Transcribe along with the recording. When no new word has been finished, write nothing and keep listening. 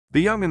The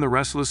Young and the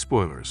Restless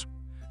spoilers.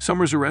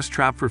 Summer's arrest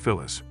trap for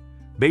Phyllis.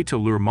 Bait to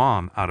lure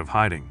mom out of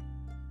hiding.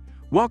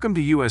 Welcome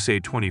to USA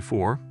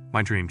 24,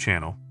 my dream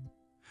channel.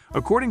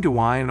 According to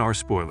Y&R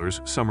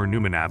spoilers, Summer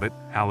Newman Abbott,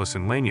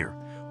 Allison Lanier,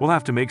 will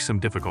have to make some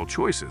difficult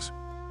choices.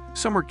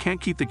 Summer can't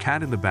keep the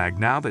cat in the bag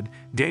now that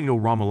Daniel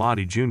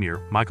Romalotti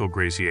Jr., Michael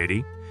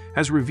Graziati,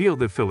 has revealed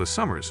that Phyllis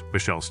Summers,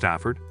 Michelle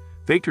Stafford,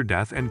 faked her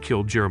death and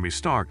killed Jeremy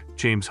Stark,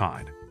 James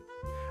Hyde.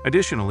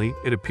 Additionally,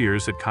 it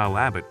appears that Kyle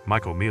Abbott,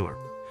 Michael Mealer,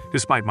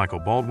 despite Michael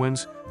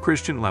Baldwin's,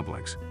 Christian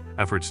Lebleck's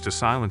efforts to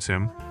silence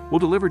him, will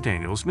deliver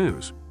Daniel's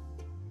news.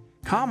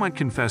 Kyle might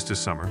confess to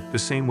Summer the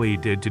same way he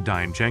did to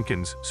Diane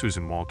Jenkins,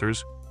 Susan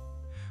Walters.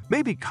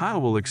 Maybe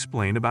Kyle will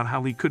explain about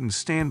how he couldn't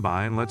stand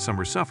by and let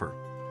Summer suffer,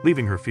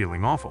 leaving her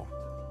feeling awful.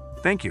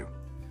 Thank you.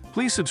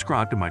 Please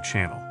subscribe to my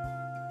channel.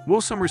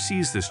 Will Summer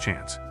seize this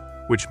chance,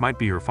 which might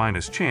be her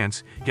finest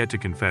chance yet to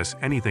confess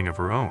anything of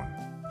her own,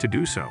 to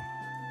do so?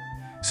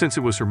 Since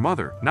it was her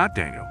mother, not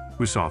Daniel,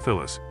 who saw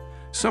Phyllis,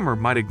 Summer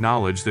might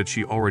acknowledge that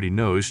she already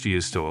knows she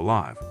is still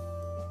alive.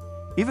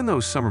 Even though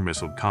Summer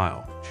misled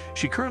Kyle,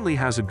 she currently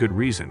has a good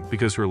reason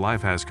because her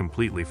life has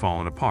completely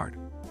fallen apart.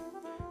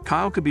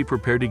 Kyle could be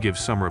prepared to give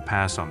Summer a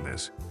pass on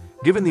this,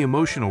 given the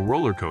emotional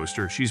roller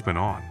coaster she's been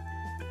on.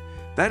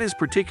 That is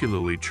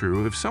particularly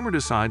true if Summer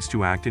decides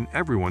to act in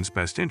everyone's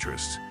best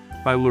interests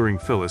by luring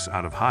Phyllis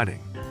out of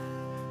hiding.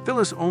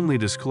 Phyllis only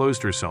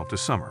disclosed herself to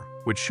Summer,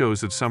 which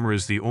shows that Summer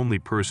is the only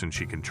person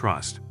she can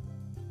trust.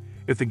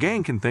 If the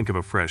gang can think of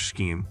a fresh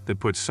scheme that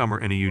puts Summer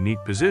in a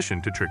unique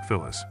position to trick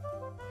Phyllis,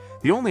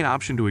 the only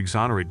option to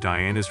exonerate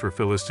Diane is for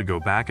Phyllis to go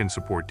back and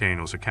support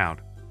Daniel's account,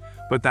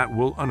 but that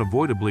will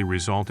unavoidably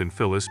result in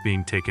Phyllis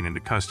being taken into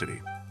custody.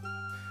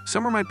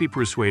 Summer might be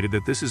persuaded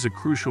that this is a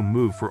crucial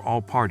move for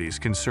all parties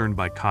concerned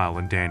by Kyle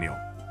and Daniel.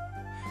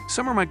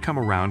 Summer might come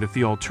around if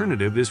the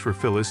alternative is for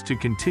Phyllis to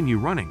continue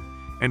running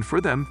and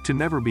for them to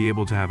never be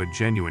able to have a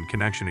genuine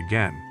connection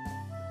again.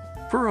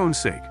 For her own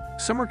sake,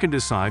 Summer can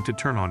decide to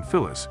turn on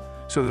Phyllis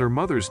so that her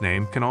mother's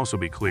name can also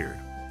be cleared.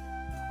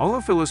 Although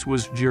Phyllis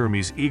was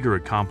Jeremy's eager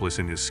accomplice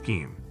in his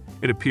scheme,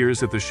 it appears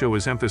that the show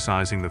is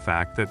emphasizing the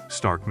fact that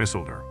Stark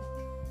misled her.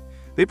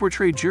 They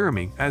portrayed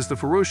Jeremy as the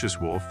ferocious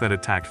wolf that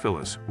attacked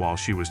Phyllis while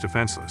she was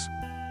defenseless.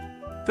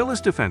 Phyllis'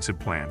 defensive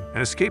plan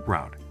and escape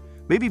route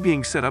may be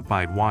being set up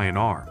by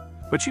Y&R,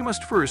 but she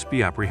must first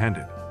be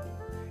apprehended.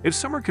 If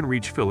Summer can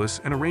reach Phyllis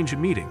and arrange a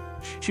meeting,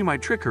 she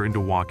might trick her into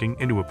walking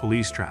into a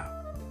police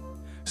trap.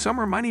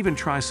 Summer might even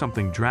try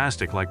something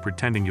drastic like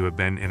pretending to have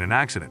been in an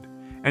accident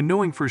and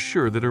knowing for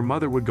sure that her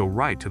mother would go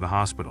right to the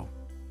hospital.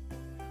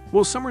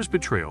 Will Summer's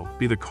betrayal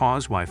be the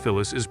cause why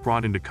Phyllis is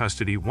brought into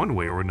custody one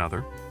way or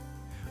another?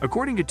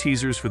 According to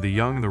teasers for The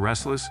Young and the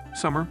Restless,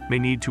 Summer may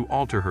need to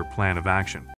alter her plan of action.